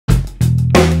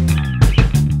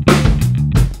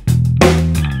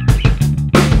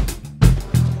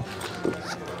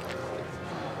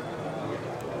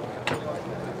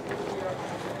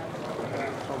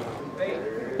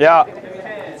Yeah.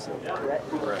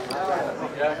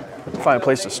 Find a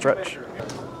place to stretch.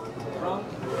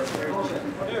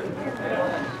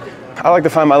 I like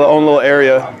to find my own little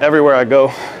area everywhere I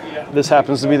go. This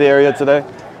happens to be the area today.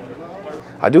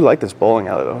 I do like this bowling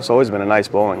alley though. It's always been a nice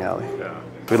bowling alley.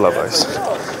 We love ice.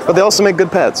 But they also make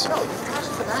good pads,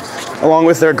 along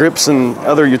with their grips and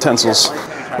other utensils.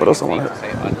 What else I want to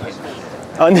hit?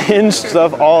 Unhinged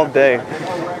stuff all day.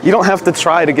 You don't have to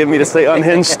try to get me to say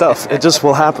unhinged stuff. It just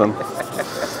will happen.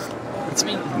 It's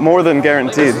more than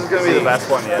guaranteed. This is gonna be the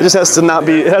best one yet. It just has to not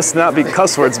be. It has to not be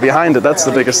cuss words behind it. That's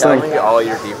the biggest thing. Tell me all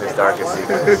your deepest, darkest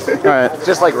secrets. All right.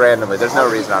 Just like randomly. There's no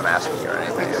reason I'm asking you or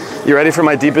anything. You ready for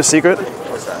my deepest secret?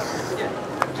 What's that?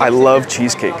 I love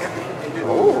cheesecake,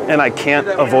 and I can't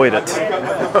avoid it.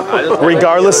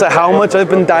 Regardless of how much I've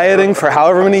been dieting for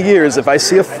however many years, if I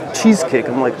see a cheesecake,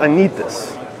 I'm like, I need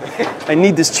this. I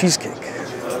need this cheesecake.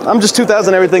 I'm just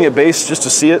 2,000 everything at base just to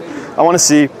see it. I want to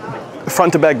see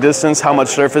front to back distance, how much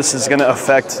surface is going to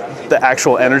affect the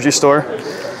actual energy store.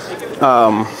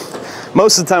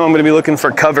 Most of the time I'm going to be looking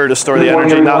for cover to store the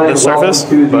energy, not the surface.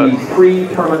 But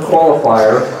pre-tournament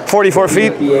qualifier. 44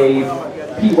 feet.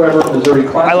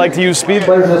 I like to use speed.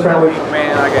 Man,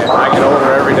 I get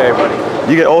older every day, buddy.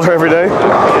 You get older every day?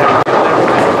 Yeah.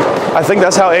 I think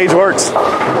that's how age works.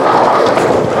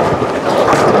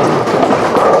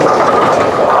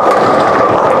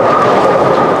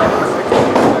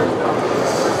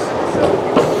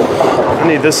 I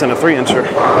need this in a 3-incher.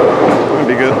 That'd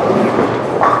be good.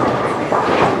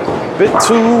 Bit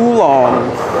too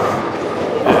long.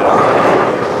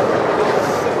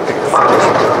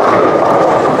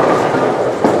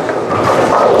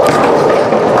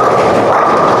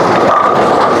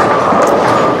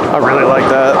 I really like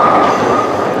that.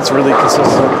 It's really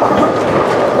consistent.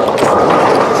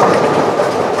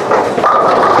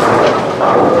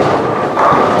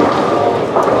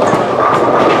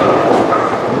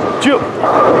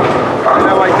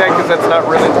 I like that because that's not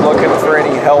really looking for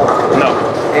any help. No.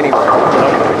 Anywhere.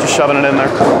 Nope. Just shoving it in there.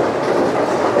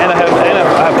 And I have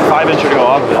the 5-incher to go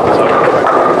off it. So.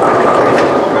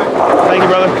 Thank you,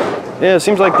 brother. Yeah, it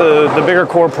seems like the bigger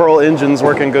core pearl engine's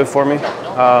working good for me.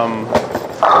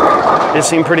 It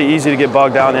seemed pretty easy to get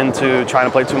bogged down into trying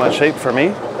to play too much shape for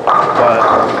me. But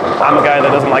I'm a guy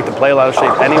that doesn't like to play a lot of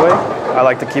shape anyway. I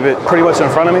like to keep it pretty much in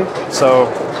front of me. So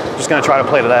just gonna try to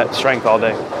play to that strength all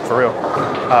day, for real.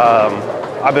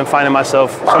 I've been finding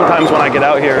myself, sometimes when I get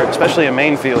out here, especially in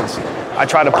main fields, I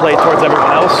try to play towards everyone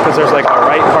else because there's like a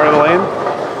right part of the lane.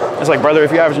 It's like, brother,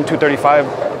 if you're averaging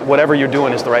 235, whatever you're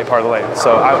doing is the right part of the lane.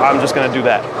 So I'm just gonna do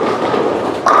that.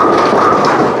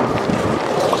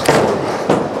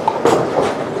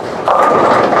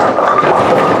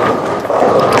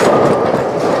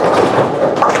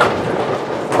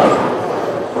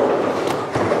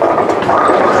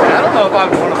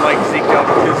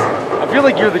 I feel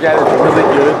like you're the guy that's really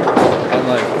good and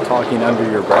like talking under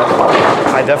your breath.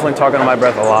 I definitely talk under my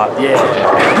breath a lot. Yeah.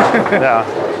 Yeah.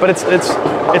 But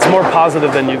it's more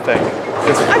positive than you think. I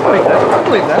believe that. I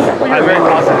believe that. Well, you're a very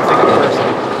positive thinking person.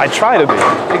 I try to be.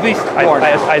 At least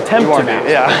I attempt to be.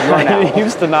 Yeah. You are now. I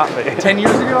used to not be. 10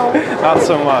 years ago? Not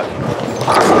so much.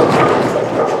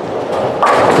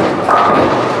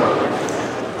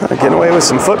 Getting away with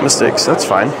some foot mistakes. That's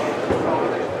fine.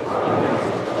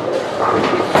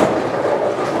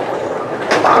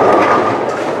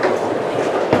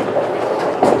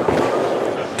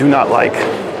 Do not like.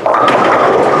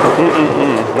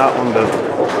 Not one bit.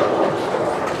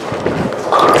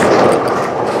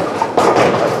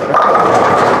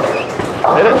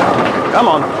 Hit it. Come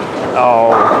on.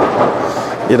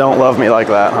 Oh, you don't love me like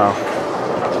that, huh?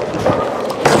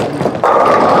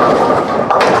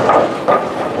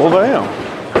 Well, damn.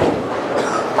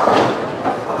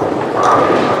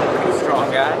 Strong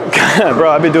guy.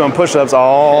 Bro, I've been doing push-ups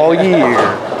all year.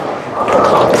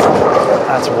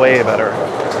 That's way better.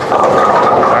 All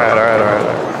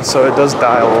right. So it does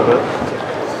die a little bit.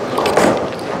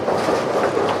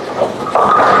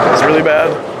 It's really bad.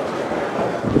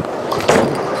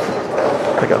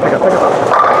 Pick up.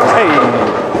 Hey!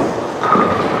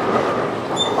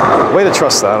 Way to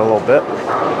trust that a little bit.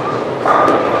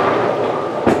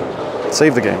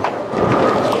 Save the game.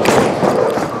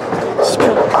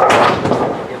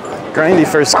 Grindy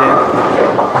first game.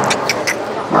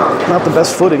 Not the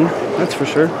best footing, that's for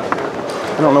sure.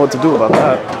 I don't know what to do about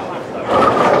that.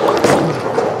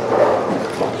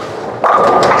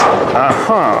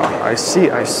 I see.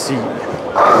 I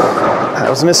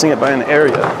was missing it by an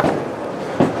area.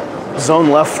 Zone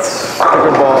left,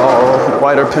 bigger ball,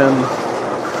 wider pin.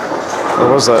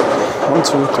 What was that? 1,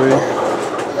 2,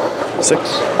 3,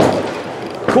 6.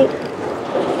 Cool.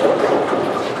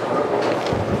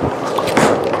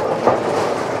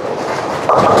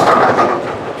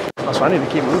 so I need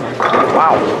to keep moving.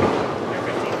 Wow.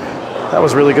 That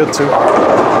was really good too.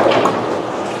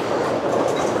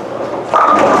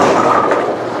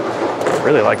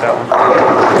 Really like that one.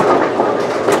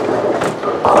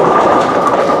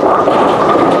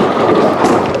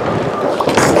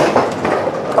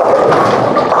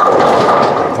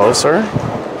 Closer.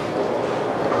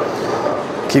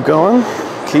 Keep going.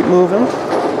 Keep moving.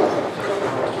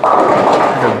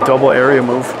 Like a double area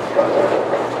move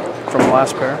from the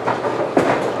last pair.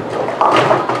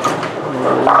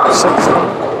 6.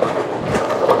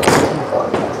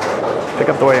 Pick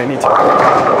up the way I need to.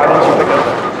 Why didn't you pick up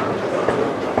there?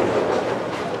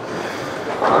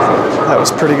 That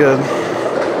was pretty good.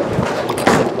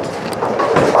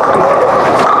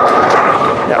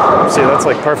 Yeah, see, that's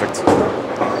like perfect.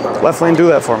 Left lane, do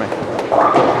that for me.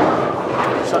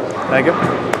 Thank you.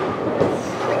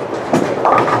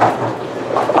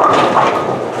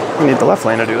 You need the left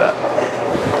lane to do that.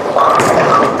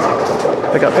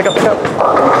 Pick up, pick up, pick up.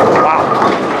 Wow.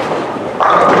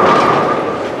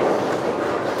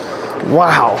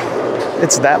 Wow.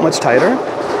 It's that much tighter?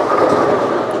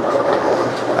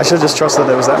 I should have just trusted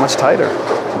that it was that much tighter.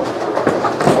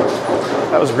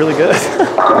 That was really good.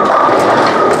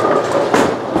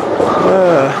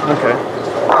 Okay.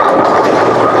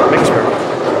 Make a spare.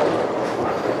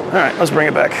 All right, let's bring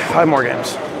it back. 5 more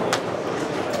games.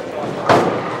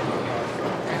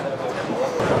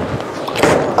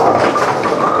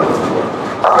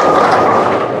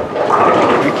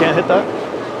 You can't hit that?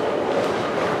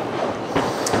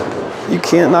 You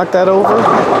can't knock that over?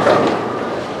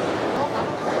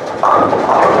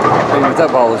 I mean, with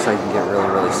that ball, it looks like you can get really,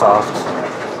 really soft.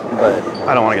 But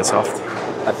I don't want to get soft.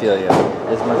 I feel you.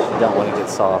 As much as you don't want to get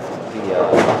soft,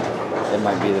 it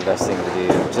might be the best thing to do.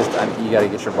 Just you got to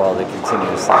get your ball to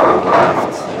continuously go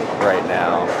left right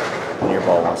now, and your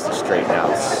ball wants to straighten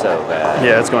out so bad.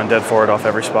 Yeah, it's going dead forward off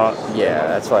every spot. Yeah,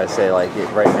 that's why I say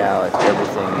right now,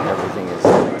 everything is.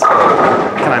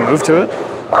 Can I move to it?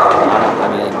 I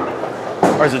mean,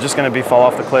 or is it just going to be fall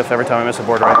off the cliff every time I miss a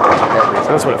board right? Every time.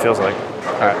 That's what it feels like.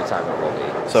 Every time it will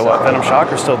be. So what, Venom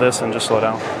Shock or still this and just slow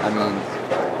down? I mean,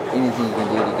 anything you can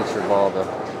do to get your ball to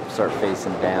start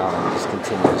facing down and just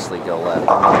continuously go left.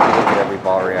 I mean, if you look at every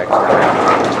ball reaction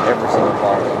around, every single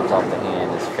ball that comes off the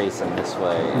hand is facing this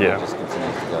way, and it just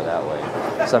continues to go that way.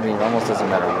 So I mean, it almost doesn't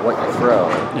matter what you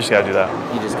throw. You just got to do that.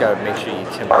 You just got to make sure you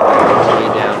temper way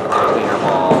down with a cleaner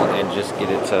ball and just get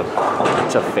it to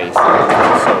face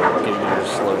down. So getting your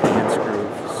slow hand screw,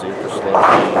 super slow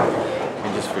hand,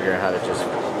 and just figure out how to just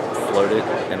float it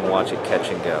and watch it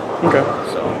catch and go. Okay.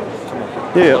 So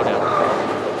yeah.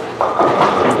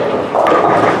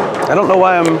 I don't know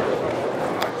why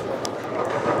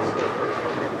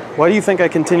Why do you think I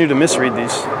continue to misread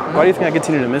these? Why do you think I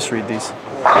continue to misread these?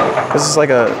 This is like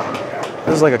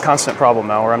a constant problem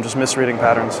now, where I'm just misreading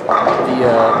patterns.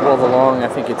 Well, the long, I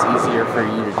think it's easier for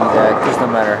you to do that because no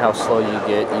matter how slow you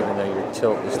get, even though your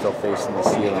tilt is still facing the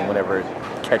ceiling, whenever it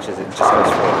catches it, just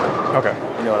goes forward. Okay.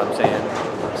 You know what I'm saying?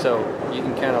 So you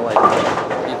can kind of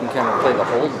play the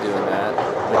hold doing that,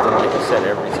 but then like you said,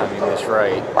 every time you miss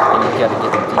right, and you got to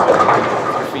get them deep with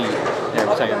your feet, and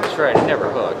every time you miss right, it never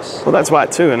hooks. Well, that's why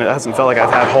too, and it hasn't felt like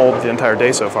I've had hold the entire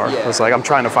day so far. Yeah. It's like I'm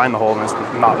trying to find the hold and it's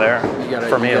not there.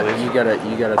 For me at least. You gotta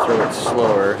throw it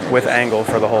slower. With angle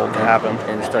for the hold to happen.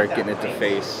 And start getting it to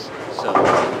face. So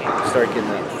start getting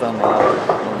that thumb out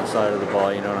on the side of the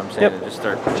ball, you know what I'm saying? Yep. And just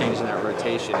start changing that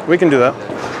rotation. We can do that.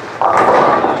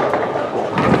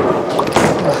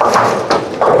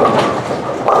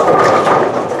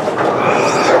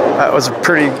 That was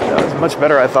much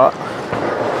better, I thought.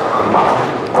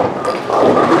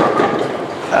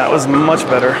 That was much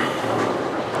better.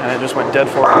 And it just went dead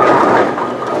forward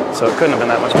again. So it couldn't have been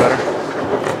that much better.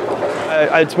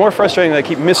 It's more frustrating that I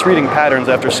keep misreading patterns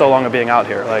after so long of being out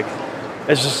here. Like,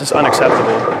 it's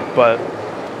unacceptable. But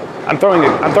I'm throwing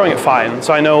it fine.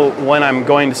 So I know when I'm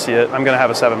going to see it, I'm going to have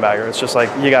a 7-bagger. It's just like,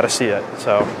 you got to see it.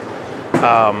 So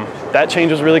that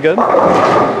change was really good.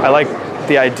 I like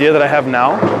the idea that I have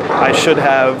now. I should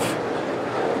have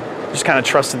just kind of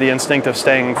trusted the instinct of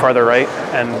staying farther right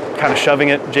and kind of shoving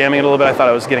it, jamming it a little bit. I thought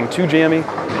I was getting too jammy.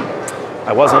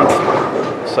 I wasn't.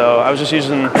 So I was just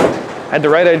I had the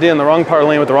right idea in the wrong part of the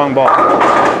lane with the wrong ball.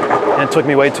 And it took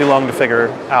me way too long to figure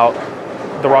out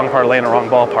the wrong part of the lane, the wrong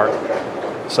ball part.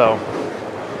 So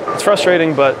it's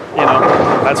frustrating, but you know,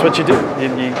 that's what you do.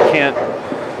 You can't,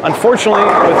 unfortunately,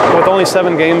 with only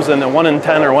 7 games and a 1 in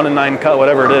 10 or 1 in 9 cut,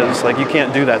 whatever it is, like you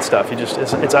can't do that stuff.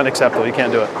 It's unacceptable. You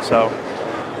can't do it. So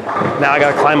now I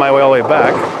got to climb my way all the way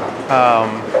back.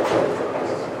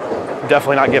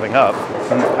 Definitely not giving up.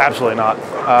 Absolutely not.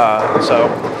 So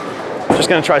Just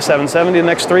gonna try 770 the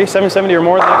next 3, 770 or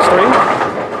more the next 3,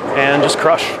 and just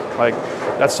crush. Like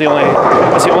that's the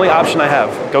only option I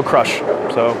have. Go crush.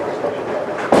 So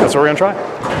that's what we're gonna try.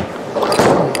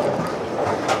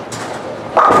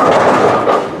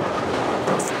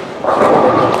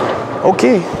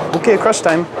 Okay, crush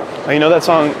time. Oh, you know that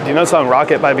song? Do you know the song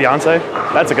 "Rocket" by Beyonce?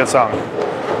 That's a good song.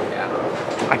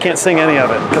 I can't sing any of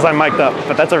it because I'm mic'd up,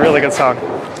 but that's a really good song.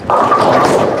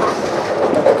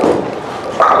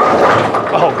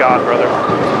 Oh God, brother.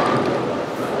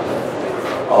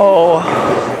 Oh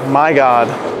my God.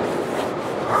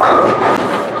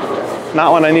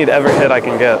 Not when I need every hit I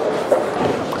can get.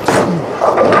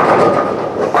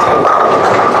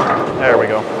 There we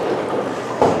go.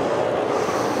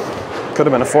 Could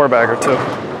have been a 4-bagger too.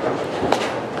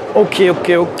 Okay.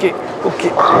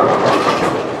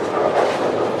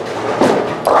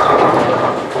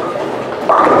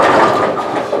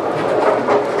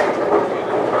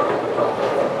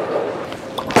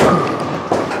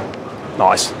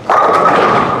 Nice.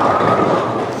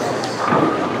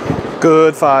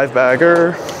 Good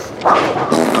 5-bagger.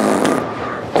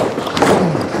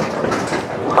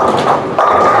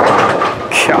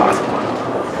 God.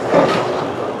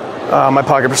 My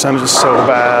pocket percentage is so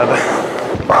bad.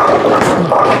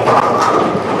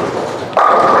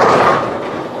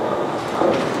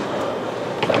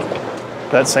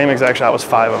 That same exact shot was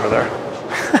 5 over there.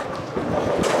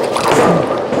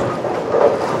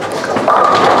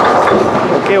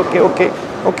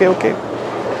 Okay.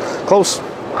 Close.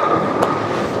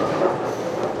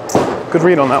 Good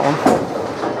read on that one.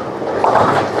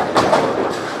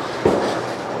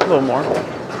 A little more.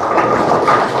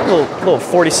 Little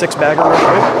 46 bagger real quick.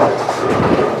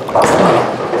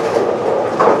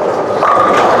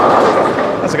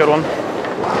 That's a good one.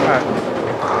 All right.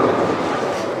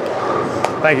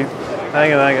 Thank you.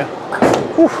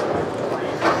 Whew.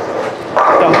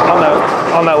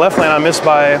 On that left lane, I missed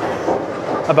by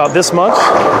about this much,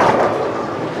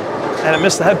 and it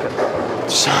missed the head pin.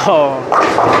 So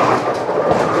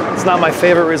it's not my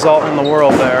favorite result in the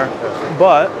world there,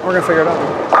 but we're gonna figure it out.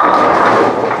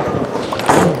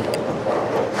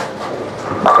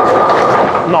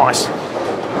 Nice.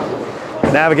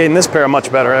 Navigating this pair much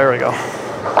better. There we go.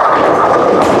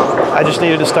 I just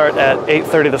needed to start at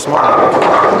 8:30 this morning.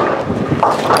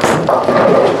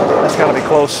 That's got to be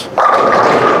close. I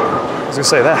was gonna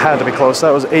say that had to be close.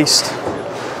 That was aced.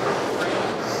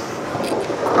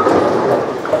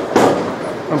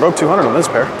 I broke 200 on this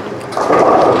pair.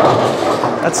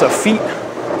 That's a feat.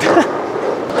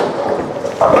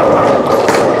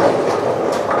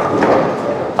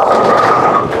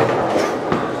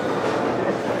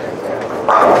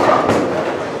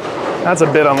 That's a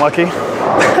bit unlucky.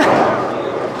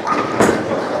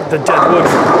 The deadwood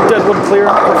clear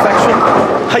perfection.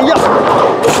 Hiya!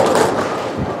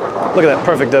 Look at that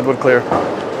perfect deadwood clear.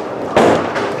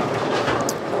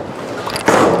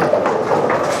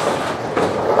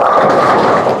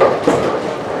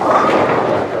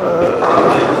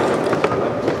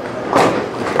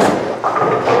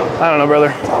 I don't know, brother.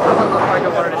 Doesn't look like I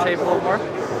wanted to shape a little more.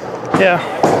 Yeah,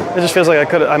 it just feels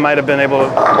like I might have been able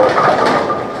to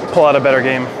pull out a better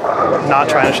game, not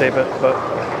trying to shape it, but.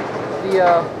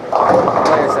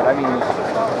 Like I said, I mean,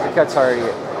 your cut's already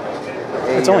at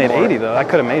 80. It's only at 80 though. I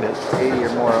could have made it. 80 or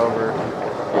more over,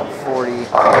 40. It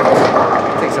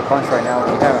takes a punch right now.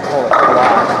 You haven't pulled it a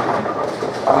lot.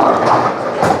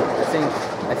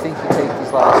 I think you take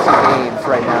these last 2 games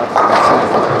right now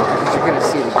because you're going to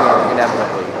see it again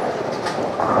inevitably.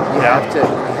 You have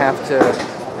to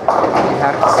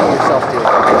see yourself do it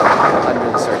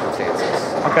under the circumstances.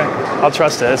 Okay, I'll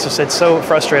trust it. It's so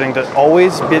frustrating to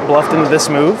always get bluffed into this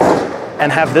move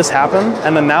and have this happen,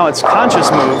 and then now it's conscious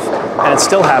move and it's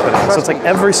still happening. So it's like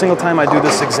every single time I do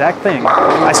this exact thing,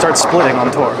 I start splitting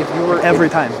on tour. Every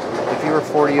time. If you were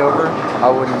 40 over, I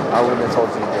wouldn't have told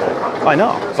you to do it. I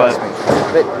know, but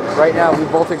right now we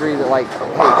both agree that like,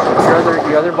 hey,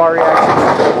 your other bar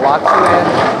reaction locked you in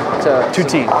to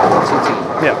 2-teen. 2-teen.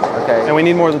 Yeah. Okay. And we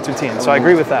need more than 2-teen, so I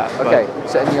agree with that. Okay.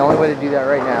 So and the only way to do that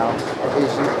right now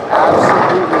is you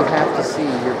absolutely have to see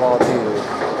your ball do.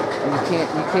 And you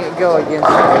can't go against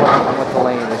what the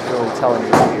lane is really telling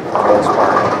you to do for the most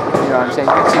part. You know what I'm saying?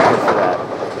 You're too good for that.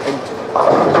 And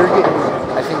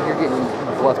I think you're getting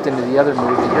bluffed into the other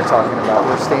move that you're talking about.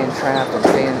 We're staying trapped and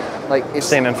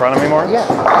staying in front of me more? Yeah.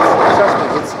 Trust me,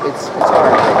 it's hard.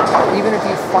 Even if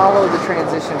you follow the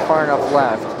transition far enough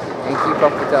left and keep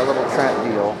up with that little trap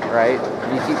deal, right?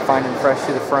 And you keep finding fresh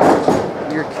to the front,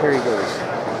 your carry goes.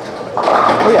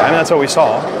 Oh yeah, I mean that's what we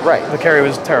saw. Right. The carry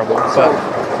was terrible, So,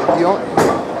 but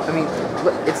I mean,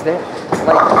 look, it's there.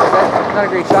 Like not a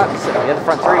great shot. You had the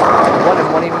front 3, one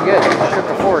and one even good. You tripped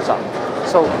a 4 or something.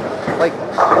 So, like,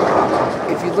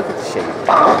 if you look at the shape,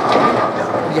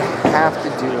 you have to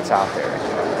do what's out there.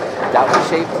 That one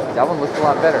shaped, that one looked a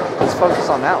lot better. Let's focus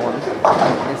on that one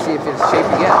and see if it's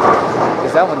shaped again.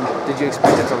 Because that one, did you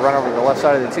expect it to run over the left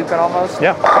side of the 2-pin almost?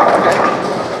 Yeah. Okay.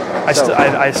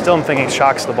 I still am thinking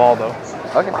shocks the ball though.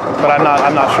 Okay. But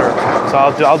I'm not sure. So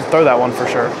I'll throw that one for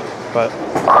sure. But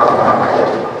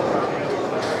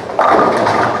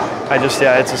I just,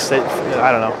 yeah, it's a,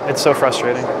 I don't know. It's so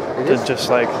frustrating. It is. Just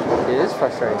like. It is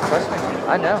frustrating. Trust me.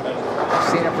 I know. I've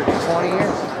seen it for 20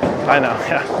 years. I know,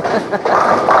 yeah. All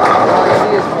I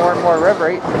see is more and more rev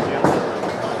rate.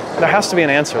 There has to be an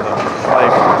answer though.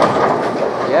 Like.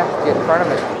 Yeah, get in front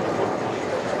of it.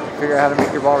 Figure out how to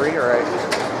make your ball read it right.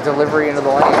 Delivery into the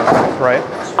lane. Right.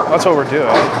 That's what we're doing.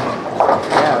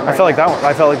 Yeah. I felt like that one.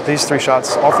 I felt like these 3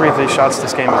 shots, all 3 of these shots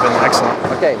this game have been excellent.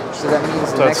 Okay, so that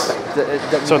means the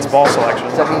So it's ball selection.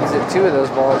 So that means that 2 of those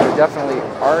balls are definitely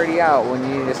already out when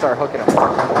you need to start hooking them.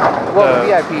 Well, the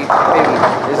VIP maybe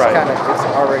is right. it's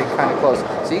already kind of close.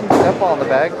 So you can get that ball in the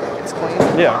bag. It's clean.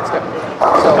 Yeah.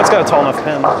 It's got a tall enough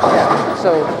pin. Yeah.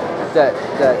 So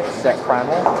that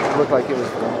primal looked like it was.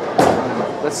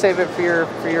 Let's save it for your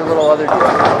little other deal.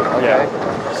 Okay. Yeah.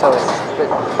 So, but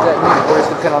that nuke, where's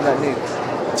the pin on that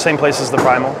nuke? Same place as the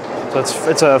primal. So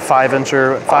it's a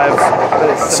 5-incher,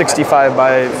 65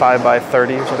 by 5 by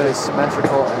 30 or something. But it's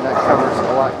symmetrical and that covers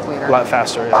a lot cleaner. A lot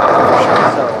faster, yeah, for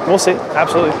sure. So, we'll see,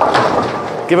 absolutely.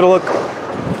 Give it a look.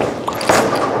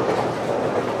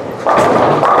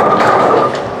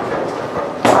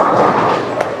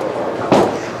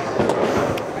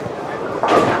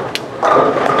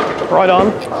 Right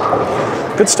on.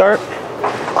 Good start.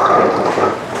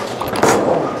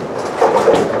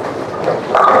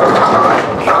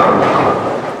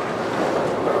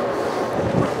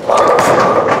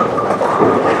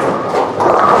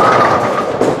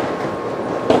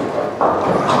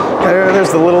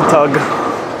 There's the little tug.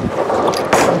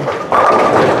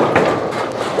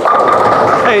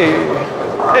 Hey,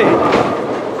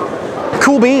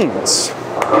 cool beans.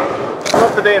 Sum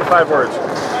up the day in 5 words.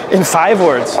 In 5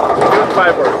 words? Do it in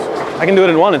 5 words. I can do it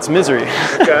in 1, it's misery.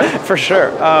 Okay. For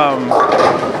sure.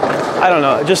 I don't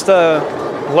know, just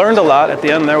learned a lot at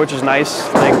the end there, which is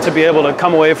nice. Like to be able to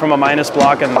come away from a minus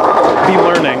block and be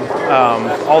learning.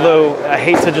 Although I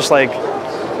hate to just like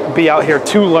be out here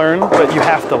to learn, but you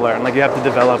have to learn. Like you have to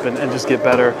develop and just get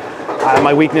better.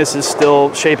 My weakness is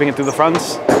still shaping it through the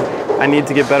fronts. I need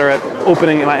to get better at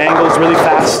opening my angles really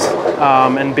fast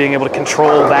and being able to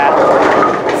control that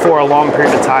for a long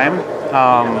period of time.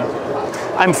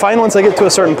 I'm fine once I get to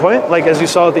a certain point, like as you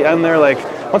saw at the end there, like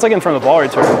once I get in front of the ball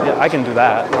return, yeah, I can do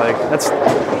that. Like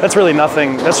that's really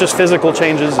nothing, that's just physical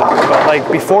changes. But like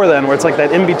before then, where it's like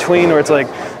that in between, where it's like,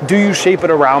 do you shape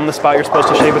it around the spot you're supposed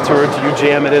to shape it to, or do you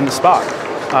jam it in the spot?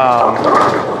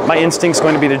 My instinct's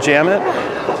going to be to jam it,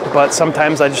 but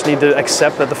sometimes I just need to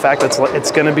accept that the fact that it's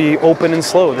going to be open and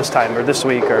slow this time, or this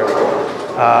week, or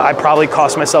I probably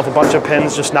cost myself a bunch of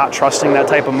pins just not trusting that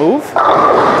type of move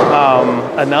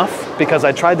enough, because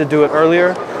I tried to do it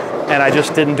earlier and I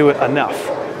just didn't do it enough.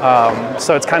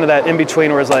 So it's kind of that in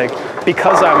between where it's like,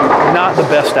 because I'm not the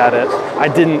best at it, I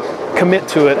didn't commit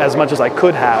to it as much as I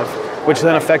could have, which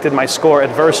then affected my score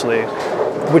adversely,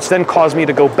 which then caused me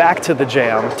to go back to the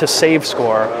jam to save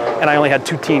score, and I only had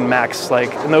 2 teen max.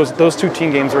 Like, and those 2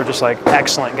 teen games were just like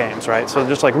excellent games, right? So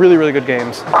just like really, really good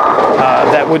games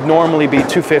that would normally be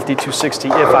 250, 260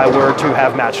 if I were to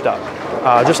have matched up.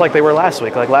 Just like they were last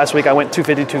week. Like last week I went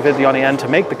 250, 250 on the end to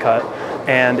make the cut,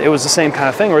 and it was the same kind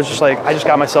of thing where it's just like I just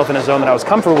got myself in a zone that I was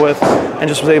comfortable with and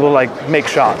just was able to like make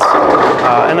shots.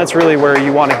 And that's really where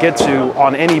you want to get to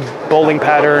on any bowling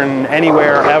pattern,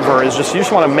 anywhere, ever, is just you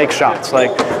just want to make shots.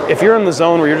 Like if you're in the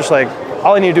zone where you're just like,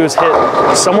 all I need to do is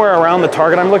hit somewhere around the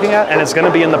target I'm looking at, and it's going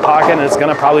to be in the pocket and it's going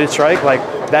to probably strike, like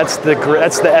that's the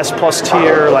S+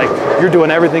 tier. Like you're doing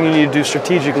everything you need to do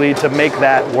strategically to make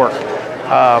that work.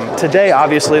 Today,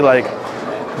 obviously, like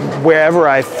wherever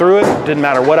I threw it, didn't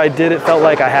matter what I did, it felt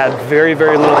like I had very,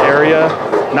 very little area,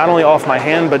 not only off my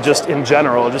hand, but just in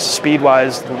general, just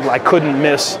speed-wise, I couldn't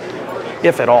miss,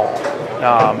 if at all.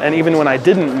 And even when I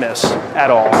didn't miss at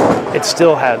all, it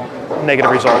still had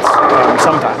negative results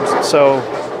sometimes. So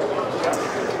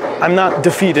I'm not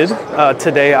defeated.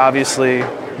 Today, obviously,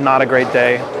 not a great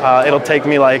day. It'll take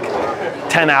me like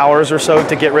 10 hours or so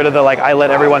to get rid of the like I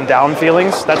let everyone down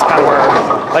feelings. That's kind of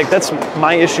where, like that's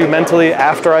my issue mentally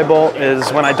after I bowl,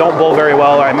 is when I don't bowl very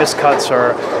well or I miss cuts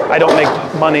or I don't make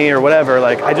money or whatever,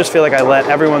 like I just feel like I let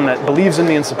everyone that believes in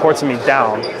me and supports me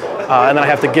down. and then I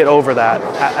have to get over that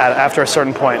after a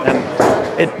certain point.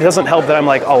 And it doesn't help that I'm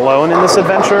like alone in this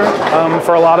adventure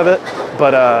for a lot of it,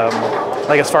 but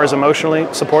like as far as emotionally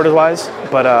supported wise,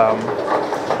 but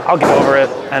I'll get over it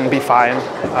and be fine.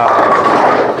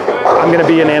 I'm gonna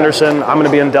be in Anderson, I'm gonna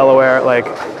be in Delaware. Like,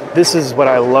 this is what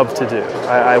I love to do.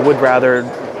 I would rather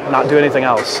not do anything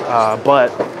else,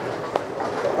 but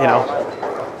you know,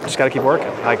 just gotta keep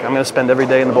working. Like, I'm gonna spend every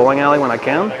day in the bowling alley when I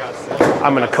can.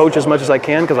 I'm gonna coach as much as I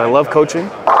can because I love coaching.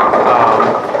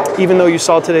 Even though you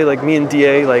saw today, like me and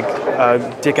DA, like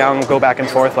Dick Allen go back and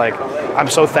forth, like I'm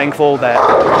so thankful that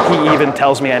he even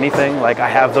tells me anything. Like, I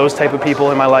have those type of people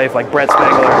in my life, like Brett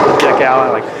Spangler, Dick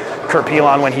Allen, like Kurt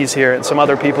Pelon when he's here, and some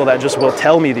other people that just will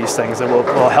tell me these things that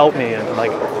will help me. And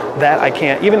like that, I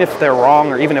can't, even if they're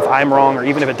wrong, or even if I'm wrong, or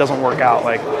even if it doesn't work out,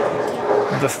 like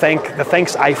the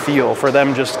thanks I feel for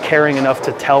them just caring enough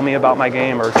to tell me about my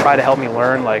game or try to help me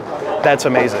learn, like that's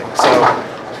amazing. So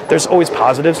there's always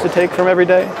positives to take from every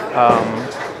day.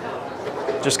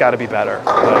 Just got to be better.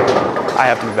 Like, I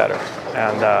have to be better,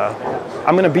 and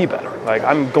I'm gonna be better. Like,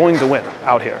 I'm going to win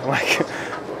out here. Like,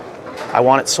 I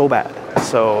want it so bad.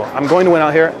 So I'm going to win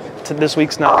out here. This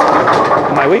week's not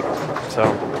my week. So,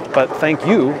 but thank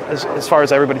you, as far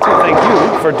as everybody too. Thank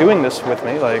you for doing this with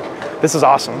me. Like, this is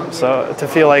awesome. So to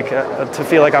feel like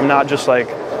I'm not just like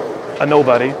a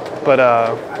nobody, but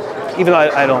even though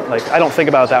I don't think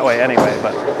about it that way anyway.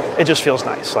 But it just feels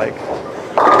nice. Like,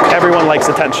 everyone likes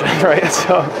attention, right?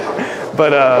 So,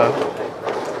 but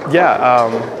yeah,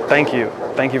 thank you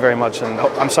very much. And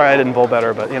I'm sorry I didn't bowl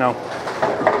better, but you know,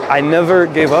 I never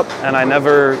gave up, and I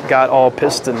never got all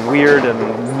pissed and weird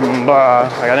and blah.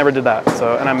 Like, I never did that.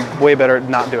 So, and I'm way better at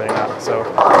not doing that. So,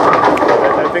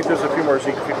 I think there's a few more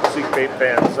Zeke Bayt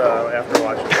fans after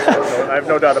watching this. So I have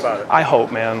no doubt about it. I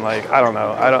hope, man. Like, I don't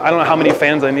know. I don't know how many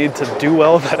fans I need to do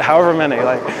well, but however many.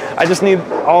 Like, I just need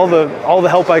all the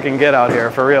help I can get out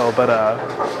here for real. But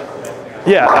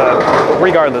yeah.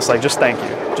 Regardless, like, just thank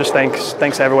you. Just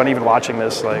thanks to everyone even watching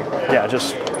this. Like, yeah,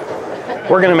 just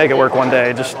we're gonna make it work one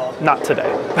day. Just not today.